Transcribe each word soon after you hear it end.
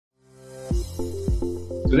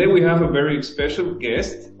Today we have a very special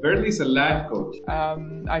guest. Verlee is a life coach.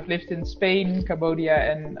 I've lived in Spain, Cambodia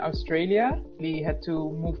and Australia. We had to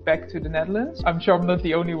move back to the Netherlands. I'm sure I'm not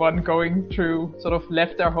the only one going through sort of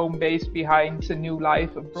left our home base behind a new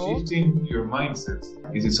life abroad. Shifting your mindset,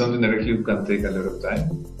 is it something that actually can take a lot of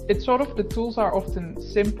time? It's sort of, the tools are often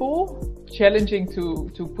simple, challenging to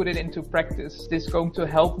put it into practice. This is going to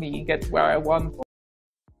help me get where I want.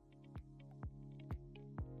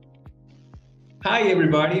 Hi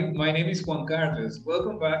everybody, my name is Juan Carlos.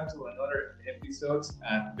 Welcome back to another episode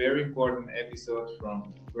and very important episode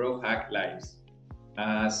from Grow Hack Lives.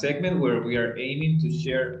 A segment where we are aiming to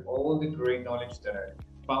share all the great knowledge that a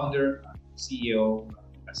founder, a CEO,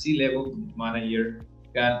 a C-level manager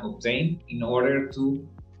can obtain in order to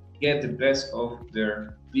get the best of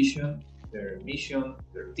their vision, their mission,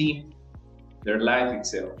 their team, their life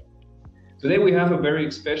itself. Today we have a very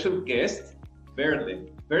special guest, Verlee.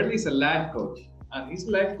 Verlee is a life coach, and he's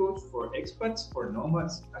a life coach for expats, for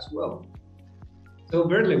nomads as well. So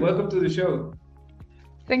Verlee, welcome to the show.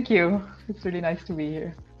 Thank you. It's really nice to be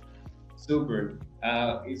here. Super.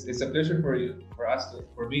 It's a pleasure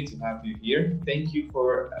for me to have you here. Thank you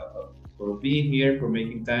for being here, for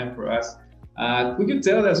making time for us. Could you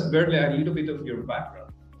tell us, Verlee, a little bit of your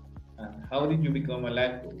background and how did you become a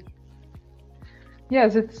life coach?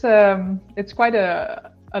 Yes, it's quite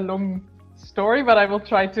a long story, but I will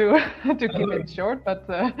try to keep it short. But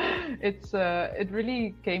it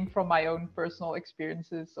really came from my own personal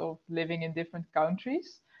experiences of living in different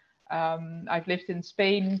countries. I've lived in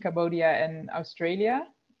Spain, Cambodia, and Australia,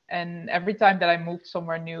 and every time that I moved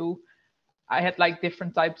somewhere new, I had like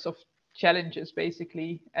different types of challenges,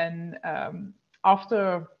 basically. And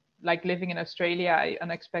after like living in Australia, I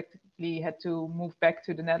unexpectedly had to move back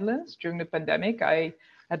to the Netherlands during the pandemic. I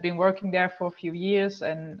had been working there for a few years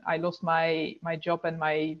and I lost my job and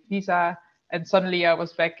my visa. And suddenly I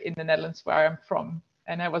was back in the Netherlands where I'm from.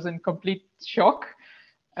 And I was in complete shock.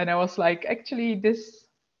 And I was like, actually, this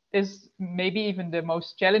is maybe even the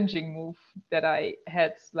most challenging move that I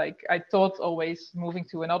had. Like, I thought always moving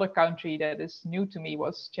to another country that is new to me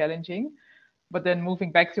was challenging. But then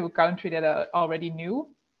moving back to a country that I already knew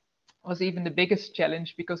was even the biggest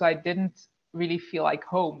challenge, because I didn't really feel like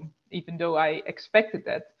home, even though I expected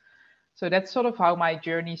that. So that's sort of how my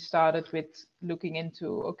journey started, with looking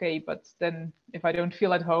into, okay, but then if I don't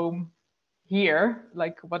feel at home here,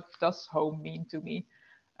 like what does home mean to me?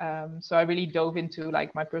 So I really dove into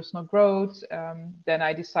like my personal growth. Then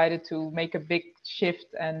I decided to make a big shift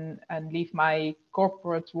and leave my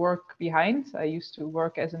corporate work behind. I used to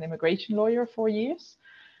work as an immigration lawyer for years.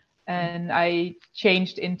 And I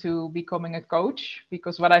changed into becoming a coach,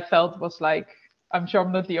 because what I felt was like, I'm sure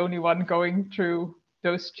I'm not the only one going through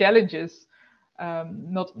those challenges.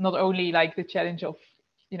 Not only like the challenge of,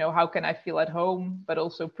 how can I feel at home, but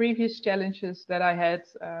also previous challenges that I had.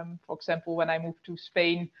 For example, when I moved to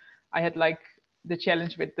Spain, I had like the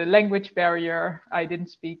challenge with the language barrier. I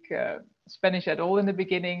didn't speak Spanish at all in the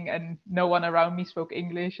beginning, and no one around me spoke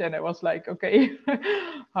English. And I was like, okay,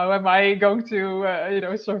 how am I going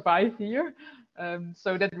to, survive here?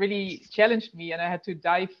 So that really challenged me, and I had to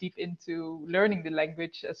dive deep into learning the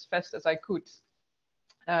language as fast as I could.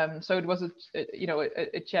 So it was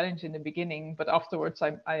a challenge in the beginning, but afterwards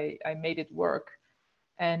I made it work.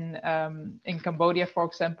 And in Cambodia, for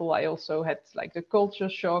example, I also had like the culture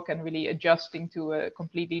shock and really adjusting to a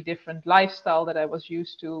completely different lifestyle that I was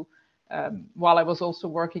used to, while I was also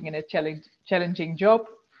working in a challenging job.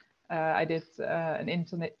 I did an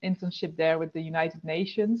internship there with the United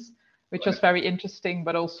Nations, which was very interesting,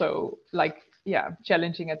 but also like,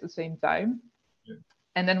 challenging at the same time. Yeah.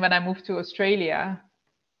 And then when I moved to Australia,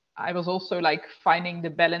 I was also like finding the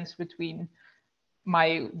balance between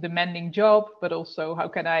my demanding job, but also how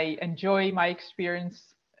can I enjoy my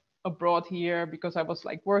experience abroad here, because I was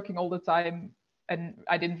like working all the time and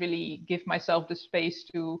I didn't really give myself the space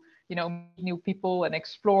to, meet new people and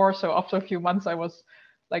explore. So after a few months, I was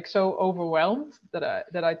like so overwhelmed that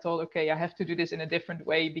I thought, okay, I have to do this in a different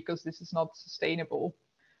way, because this is not sustainable.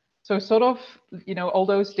 So sort of, all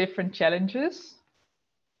those different challenges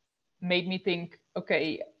made me think,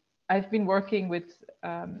 okay, I've been working with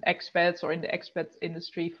expats or in the expat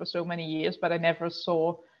industry for so many years, but I never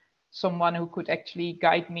saw someone who could actually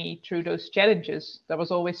guide me through those challenges. There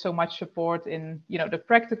was always so much support in, the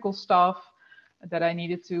practical stuff that I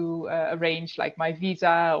needed to arrange, like my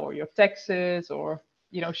visa or your taxes or,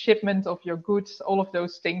 shipment of your goods, all of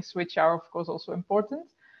those things, which are of course also important.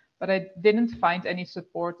 But I didn't find any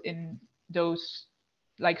support in those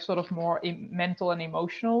like sort of more mental and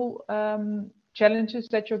emotional challenges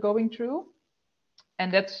that you're going through.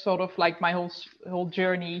 And that's sort of like my whole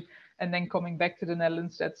journey And then coming back to the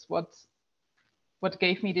Netherlands, that's what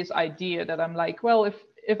gave me this idea that I'm like, well,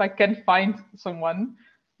 if I can find someone,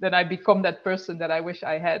 then I become that person that I wish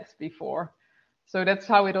I had before. So that's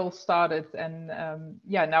how it all started. And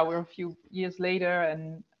yeah, now we're a few years later,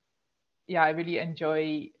 and yeah, I really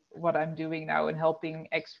enjoy what I'm doing now and helping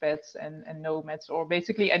expats and nomads, or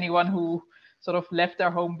basically anyone who sort of left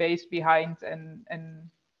their home base behind and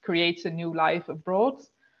creates a new life abroad.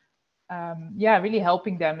 Yeah, really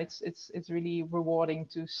helping them. It's really rewarding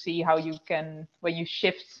to see how you can, when you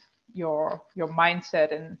shift your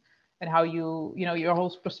mindset and how you know your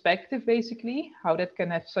whole perspective, basically how that can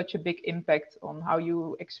have such a big impact on how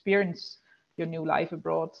you experience your new life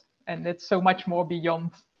abroad. And it's so much more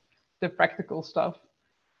beyond the practical stuff.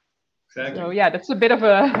 Exactly. So yeah, that's a bit of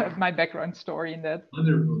a my background story in that.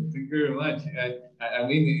 Wonderful. Thank you very much. I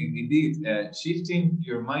mean, indeed, shifting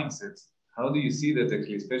your mindset. How do you see that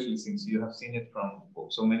actually, especially since you have seen it from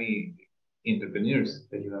so many entrepreneurs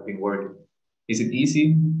that you have been working? Is it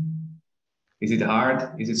easy? Is it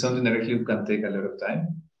hard? Is it something that actually can take a lot of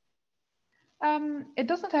time? It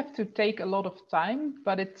doesn't have to take a lot of time,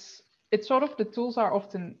 but it's sort of, the tools are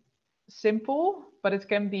often simple, but it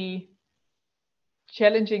can be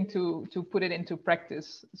challenging to put it into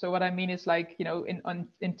practice. So what I mean is, like, you know,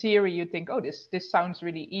 in theory you think, oh, this sounds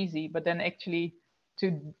really easy, but then actually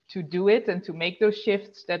to do it and to make those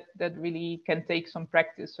shifts, that really can take some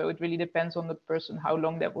practice. So it really depends on the person how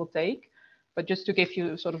long that will take. But just to give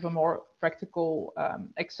you sort of a more practical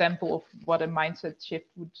example of what a mindset shift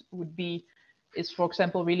would be, is, for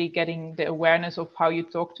example, really getting the awareness of how you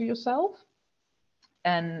talk to yourself.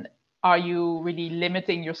 And are you really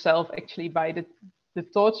limiting yourself actually by the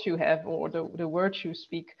thoughts you have, or the words you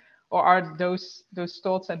speak, or are those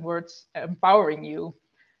thoughts and words empowering you?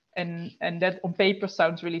 And that on paper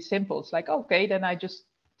sounds really simple. It's like, okay, then I just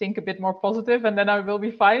think a bit more positive and then I will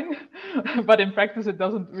be fine. But in practice it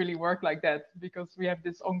doesn't really work like that, because we have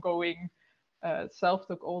this ongoing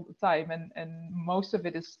self-talk all the time, and most of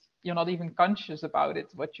it is you're not even conscious about it,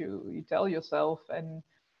 what you tell yourself. And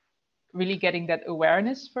really getting that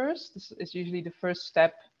awareness first is usually the first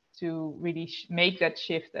step to really make that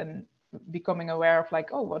shift, and becoming aware of, like,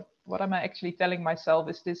 oh, what am I actually telling myself?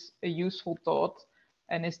 Is this a useful thought,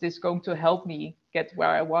 and is this going to help me get where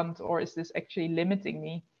I want, or is this actually limiting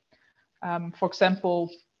me? For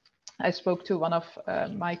example, I spoke to one of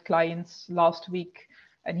my clients last week,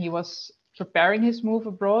 and he was preparing his move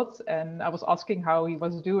abroad, and I was asking how he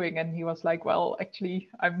was doing, and he was like, well, actually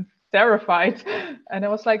I'm terrified. And I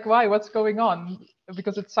was like, why, what's going on?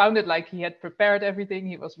 Because it sounded like he had prepared everything,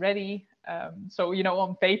 he was ready. So, you know,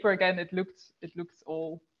 on paper, again, it looked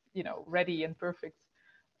all, you know, ready and perfect.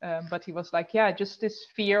 But he was like, yeah, just this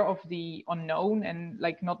fear of the unknown, and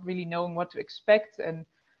like not really knowing what to expect. And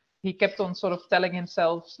he kept on sort of telling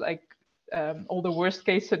himself, like, all the worst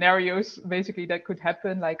case scenarios basically that could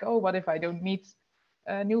happen, like, oh, what if I don't meet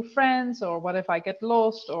new friends, or what if I get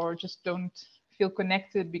lost, or just don't feel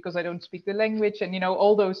connected because I don't speak the language. And, you know,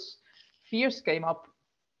 all those fears came up.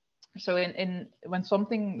 So in when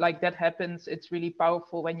something like that happens, it's really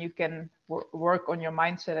powerful when you can work on your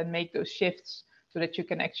mindset and make those shifts, so that you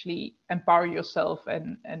can actually empower yourself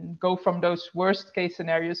and go from those worst case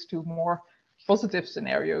scenarios to more positive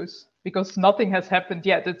scenarios, because nothing has happened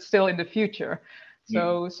yet, it's still in the future.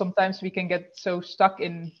 So sometimes we can get so stuck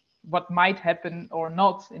in what might happen or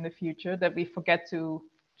not in the future, that we forget to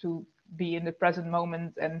be in the present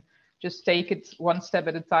moment, and just take it one step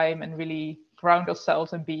at a time, and really ground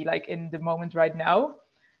ourselves and be like in the moment right now,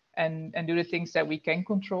 and do the things that we can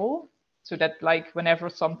control, so that, like,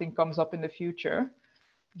 whenever something comes up in the future,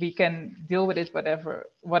 we can deal with it,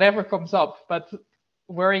 whatever comes up. But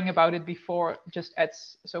worrying about it before just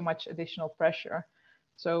adds so much additional pressure.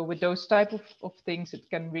 So with those type of things, it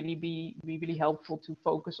can really be really helpful to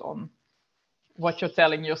focus on what you're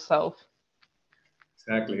telling yourself.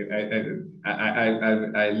 Exactly.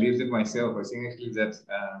 I lived it myself. I think actually that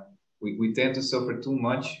we tend to suffer too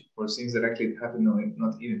much for things that actually happen or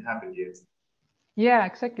not even happened yet. Yeah,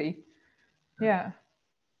 exactly. Yeah.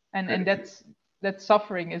 And that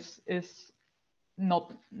suffering is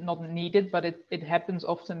not needed, but it happens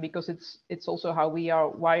often, because it's also how we are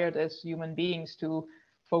wired as human beings, to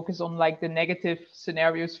focus on, like, the negative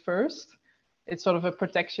scenarios first. It's sort of a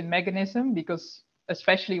protection mechanism, because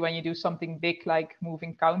especially when you do something big like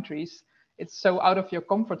moving countries, it's so out of your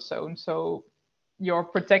comfort zone. So your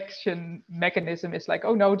protection mechanism is like,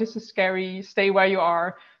 oh no, this is scary, stay where you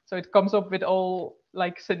are. So it comes up with all,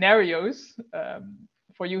 like, scenarios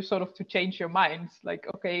for you sort of to change your mind, like,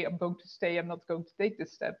 okay, I'm going to stay, I'm not going to take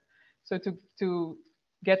this step. So to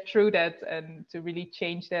get through that and to really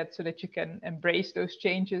change that so that you can embrace those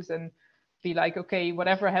changes and be like, okay,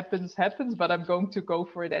 whatever happens, happens, but I'm going to go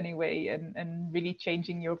for it anyway, and really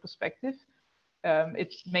changing your perspective.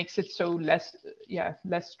 It makes it so less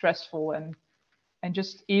stressful and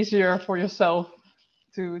just easier for yourself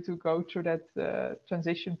to go through that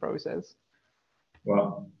transition process.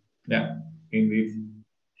 Wow. Yeah, indeed.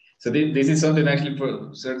 So this is something actually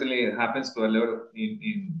certainly happens to a lot of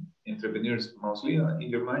in entrepreneurs mostly, in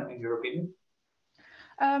your mind, in your opinion?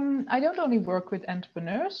 I don't only work with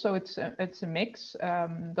entrepreneurs, so it's a mix. There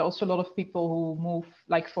are also a lot of people who move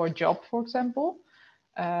like for a job, for example.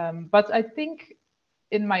 But I think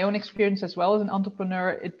in my own experience as well as an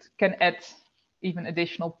entrepreneur, it can add even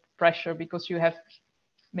additional pressure because you have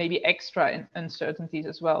maybe extra uncertainties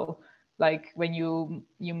as well. Like when you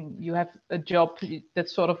have a job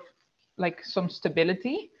that's sort of like some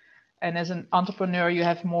stability, and as an entrepreneur, you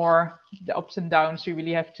have more the ups and downs. You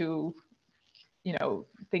really have to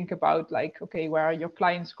think about like, okay, where are your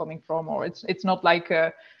clients coming from? Or it's not like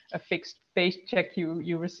a fixed paycheck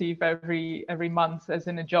you receive every month as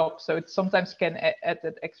in a job. So it sometimes can add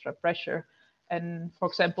that extra pressure. And for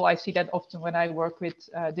example, I see that often when I work with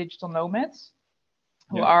digital nomads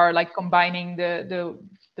who are like combining the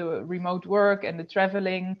remote work and the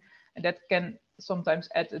traveling, and that can sometimes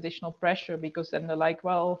add additional pressure because then they're like,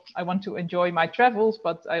 well, I want to enjoy my travels,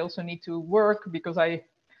 but I also need to work because I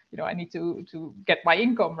need to get my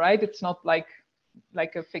income, right? It's not like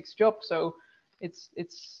a fixed job. So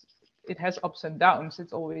it has ups and downs.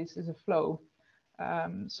 It always is a flow.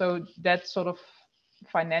 So that sort of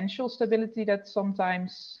financial stability that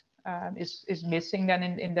sometimes is missing then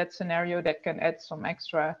in that scenario, that can add some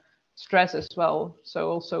extra stress as well. So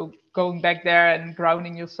also going back there and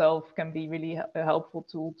grounding yourself can be really a helpful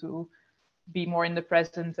tool to be more in the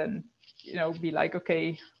present and be like,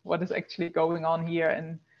 okay, what is actually going on here,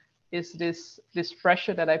 and is this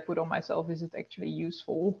pressure that I put on myself, is it actually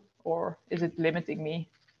useful or is it limiting me?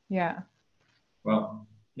 Yeah. Well,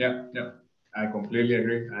 yeah, I completely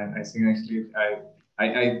agree. I think actually,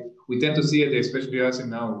 we tend to see it, especially us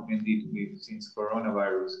now, indeed, since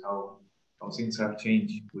coronavirus, how things have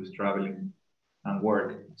changed with traveling and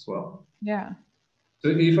work as well. Yeah. So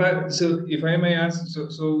if I may ask,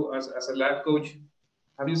 so as a life coach,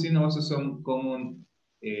 have you seen also some common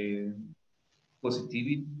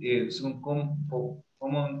positivity,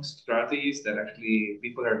 common strategies that actually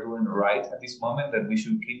people are doing right at this moment that we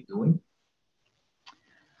should keep doing?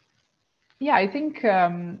 Yeah, I think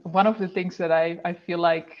one of the things that I feel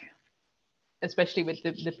like, especially with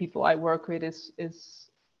the people I work with, is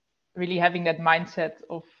really having that mindset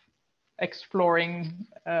of exploring,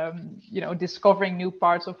 discovering new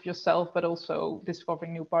parts of yourself, but also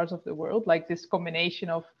discovering new parts of the world. Like this combination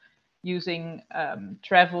of using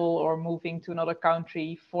travel or moving to another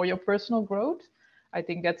country for your personal growth. I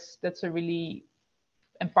think that's a really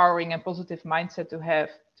empowering and positive mindset to have,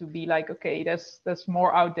 to be like, okay, there's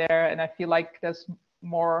more out there, and I feel like I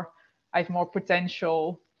have more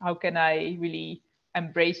potential. How can I really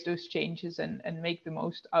embrace those changes and make the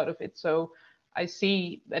most out of it? So I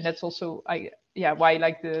see, and that's also why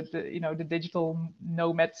like the digital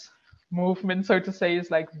nomads movement, so to say, is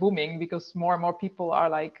like booming, because more and more people are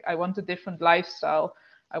like, I want a different lifestyle.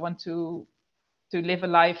 I want to live a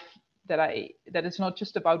life that is not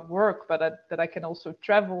just about work, but that I can also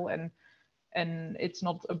travel, and it's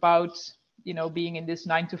not about being in this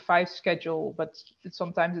 9 to 5 schedule, but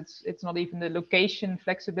sometimes it's not even the location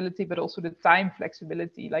flexibility, but also the time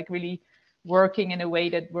flexibility, like really working in a way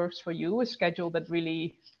that works for you, a schedule that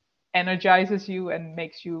really energizes you and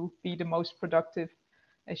makes you be the most productive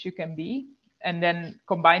as you can be, and then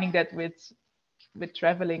combining that with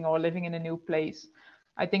traveling or living in a new place.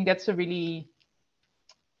 I think that's a really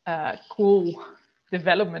cool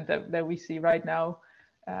development that we see right now.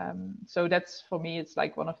 So that's, for me, it's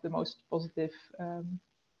like one of the most positive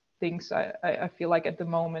things I feel like at the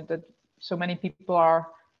moment, that so many people are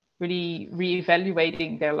really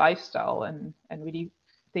reevaluating their lifestyle and really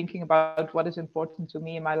thinking about what is important to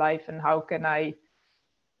me in my life and how can I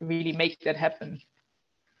really make that happen.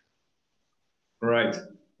 Right,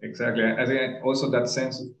 exactly. I think also that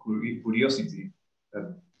sense of curiosity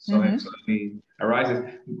that suddenly arises.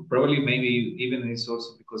 Probably, maybe even it's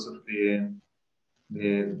also because of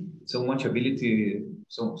the so much ability,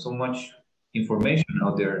 so much information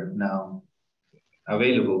out there now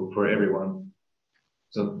available for everyone.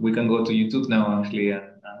 So we can go to YouTube now actually and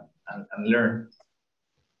learn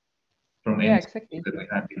from Yeah, anything exactly. that we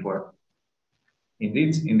had before.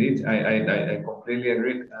 Indeed, I completely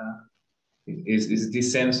agree. Is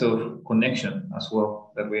this sense of connection as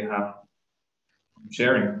well that we have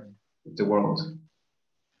sharing with the world.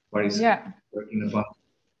 what is Yeah. working about.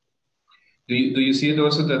 Do you see it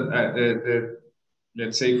also that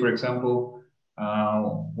let's say, for example,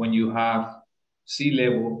 when you have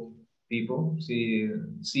C-level people,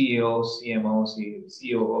 CEOs, CMOs,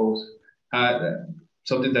 COOs,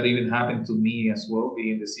 something that even happened to me as well,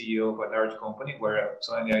 being the CEO of a large company, where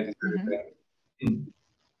suddenly I decided Hmm. like,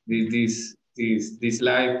 this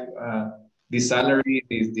life, this salary,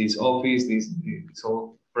 this office, this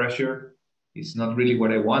whole pressure is not really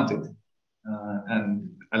what I wanted,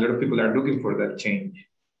 and a lot of people are looking for that change.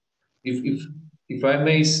 If I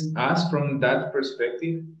may ask from that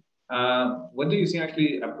perspective, what do you think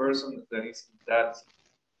actually a person that is in that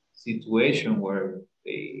situation where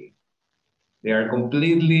they are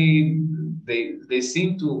completely they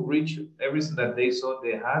seem to reach everything that they thought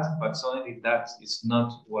they had, but suddenly that is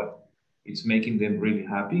not what is making them really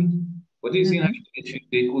happy. What do you think Hmm. actually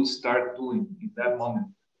they could start doing in that moment?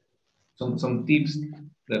 Some tips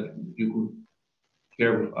that you could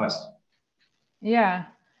share with us. Yeah.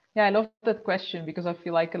 Yeah, I love that question because I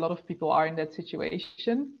feel like a lot of people are in that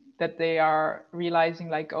situation that they are realizing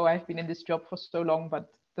like, oh, I've been in this job for so long,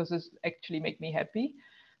 but does this actually make me happy?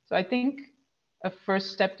 So I think a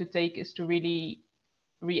first step to take is to really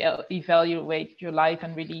evaluate your life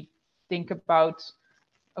and really think about,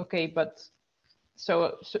 okay, but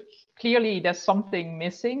so clearly there's something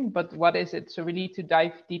missing, but what is it? So really to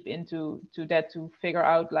dive deep into that to figure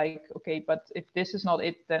out like, okay, but if this is not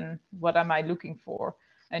it, then what am I looking for?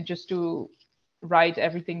 And just to write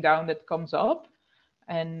everything down that comes up.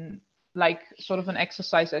 And like sort of an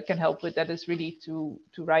exercise that can help with that is really to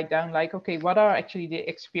write down like, okay, what are actually the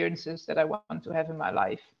experiences that I want to have in my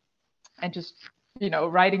life? And just,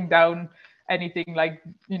 writing down anything like,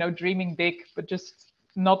 dreaming big, but just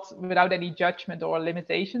not without any judgment or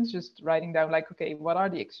limitations, just writing down like, okay, what are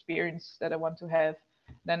the experiences that I want to have?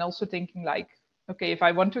 Then also thinking like, okay, if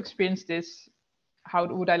I want to experience this, how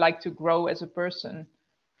would I like to grow as a person?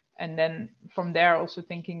 And then from there also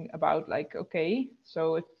thinking about like, okay,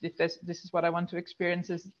 so if this is what I want to experience,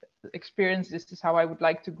 this is how I would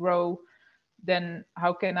like to grow, then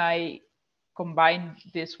how can I combine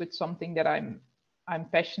this with something that I'm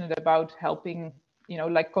passionate about, helping,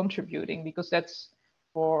 like contributing, because that's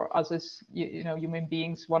for us as human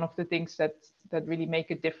beings one of the things that really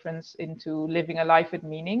make a difference into living a life with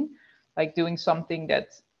meaning, like doing something that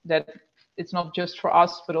it's not just for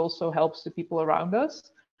us but also helps the people around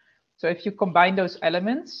us. So if you combine those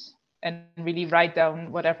elements and really write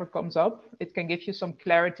down whatever comes up, it can give you some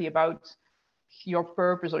clarity about your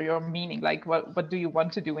purpose or your meaning, like what do you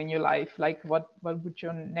want to do in your life, like what would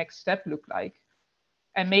your next step look like.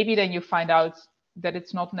 And maybe then you find out that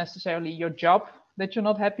it's not necessarily your job that you're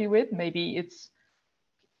not happy with, maybe it's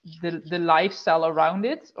the lifestyle around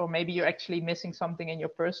it, or maybe you're actually missing something in your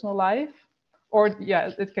personal life. Or yeah,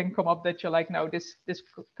 it can come up that you're like, no, this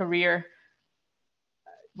career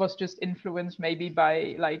was just influenced maybe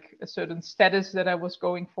by like a certain status that I was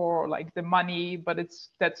going for, or like the money, but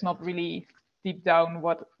that's not really deep down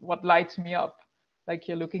what lights me up. Like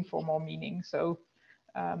you're looking for more meaning. So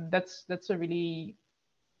that's a really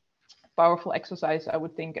powerful exercise, I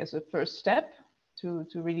would think, as a first step to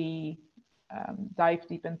really dive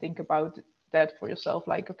deep and think about that for yourself.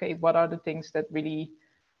 Like, okay, what are the things that really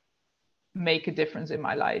make a difference in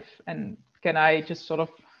my life, and can I just sort of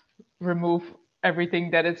remove everything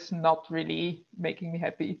that it's not really making me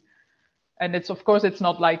happy? And it's, of course, it's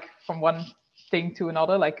not like from one thing to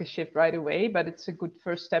another, like a shift right away, but it's a good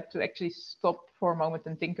first step to actually stop for a moment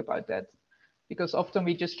and think about that, because often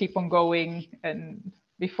we just keep on going, and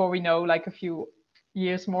before we know, like a few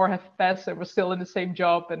years more have passed and we're still in the same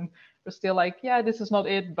job, and we're still like, yeah, this is not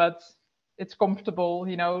it, but it's comfortable,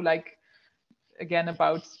 like, again,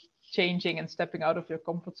 about changing and stepping out of your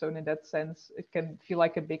comfort zone. In that sense, it can feel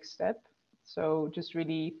like a big step. So just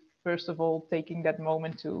really, first of all, taking that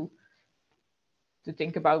moment to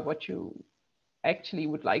think about what you actually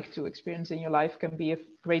would like to experience in your life can be a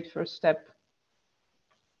great first step.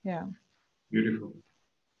 Yeah. Beautiful,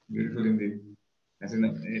 beautiful indeed. As in,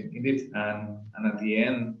 indeed, and at the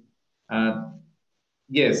end, uh,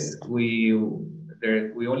 yes, we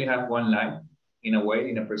only have one life in a way,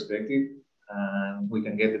 in a perspective, and we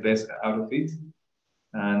can get the best out of it.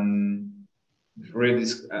 And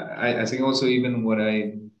I think also even what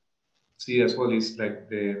I see as well is like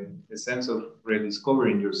the sense of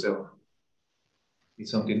rediscovering yourself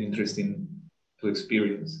is something interesting to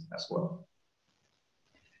experience as well.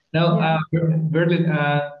 Now, Yeah. Berlin,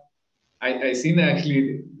 I think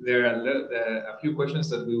actually there are a few questions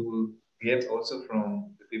that we will get also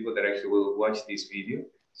from the people that actually will watch this video.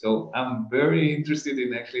 So I'm very interested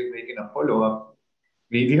in actually making a follow-up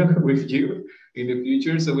video with you in the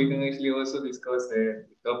future, so we can actually also discuss the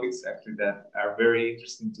topics actually that are very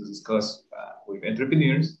interesting to discuss with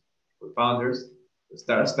entrepreneurs, with founders,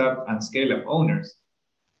 startup and scale-up owners.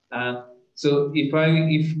 So if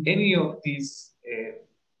any of these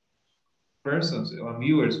persons or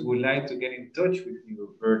viewers would like to get in touch with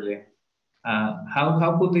you, Verlee,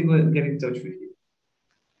 how could they get in touch with you?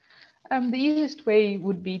 The easiest way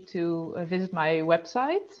would be to visit my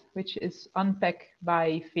website, which is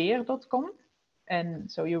unpackbyveer.com.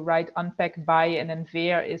 And so you write unpack by, and then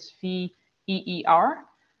veer is VEER.com.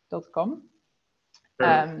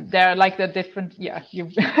 They're like the different, yeah,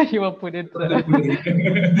 you will put it put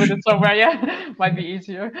it somewhere, yeah, might be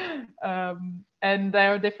easier. And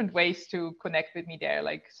there are different ways to connect with me there,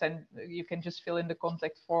 like you can just fill in the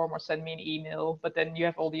contact form or send me an email, but then you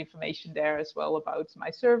have all the information there as well about my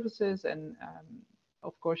services. And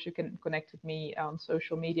of course you can connect with me on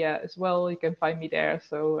social media as well. You can find me there.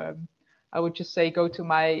 So I would just say go to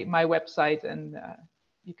my website, and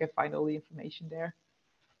you can find all the information there.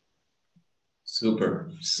 Super.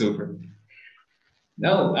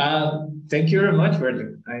 No, thank you very much,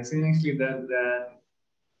 Verlee. I think actually that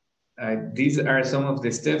these are some of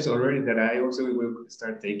the steps already that I also will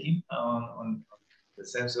start taking on the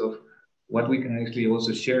sense of what we can actually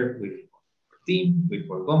also share with our team, with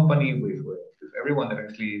our company, with everyone that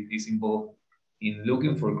actually is involved in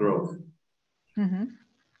looking for growth. Mm-hmm.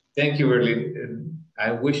 Thank you, Verlee.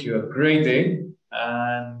 I wish you a great day,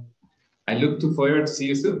 and I look forward to see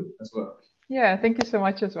you soon as well. Yeah, thank you so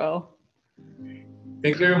much as well.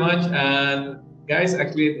 Thank you very much. And guys,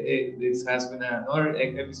 actually, this has been another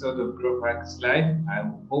episode of Growth Hacks Live. I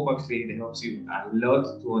hope actually it helps you a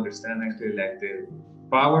lot to understand actually like the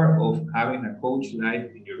power of having a coach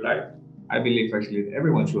live in your life. I believe actually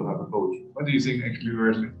everyone should have a coach. What do you think actually,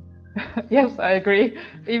 Verlee? Yes, I agree.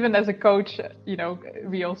 Even as a coach,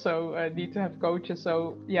 we also need to have coaches.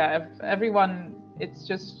 So yeah, everyone, it's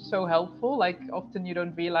just so helpful. Like often you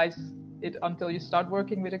don't realize it until you start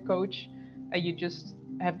working with a coach, and you just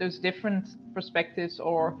have those different perspectives,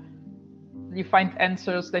 or you find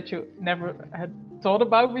answers that you never had thought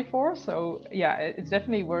about before. So yeah, it's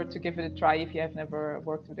definitely worth to give it a try if you have never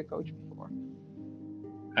worked with a coach before.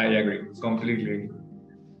 I agree, completely.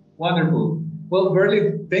 Wonderful. Well,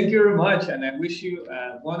 Verlee, thank you very much, and I wish you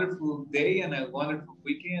a wonderful day and a wonderful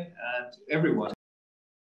weekend, and to everyone.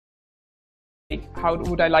 How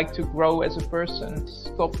would I like to grow as a person?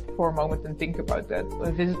 Stop for a moment and think about that.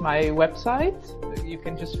 Visit my website. You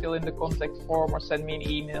can just fill in the contact form or send me an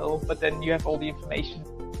email, but then you have all the information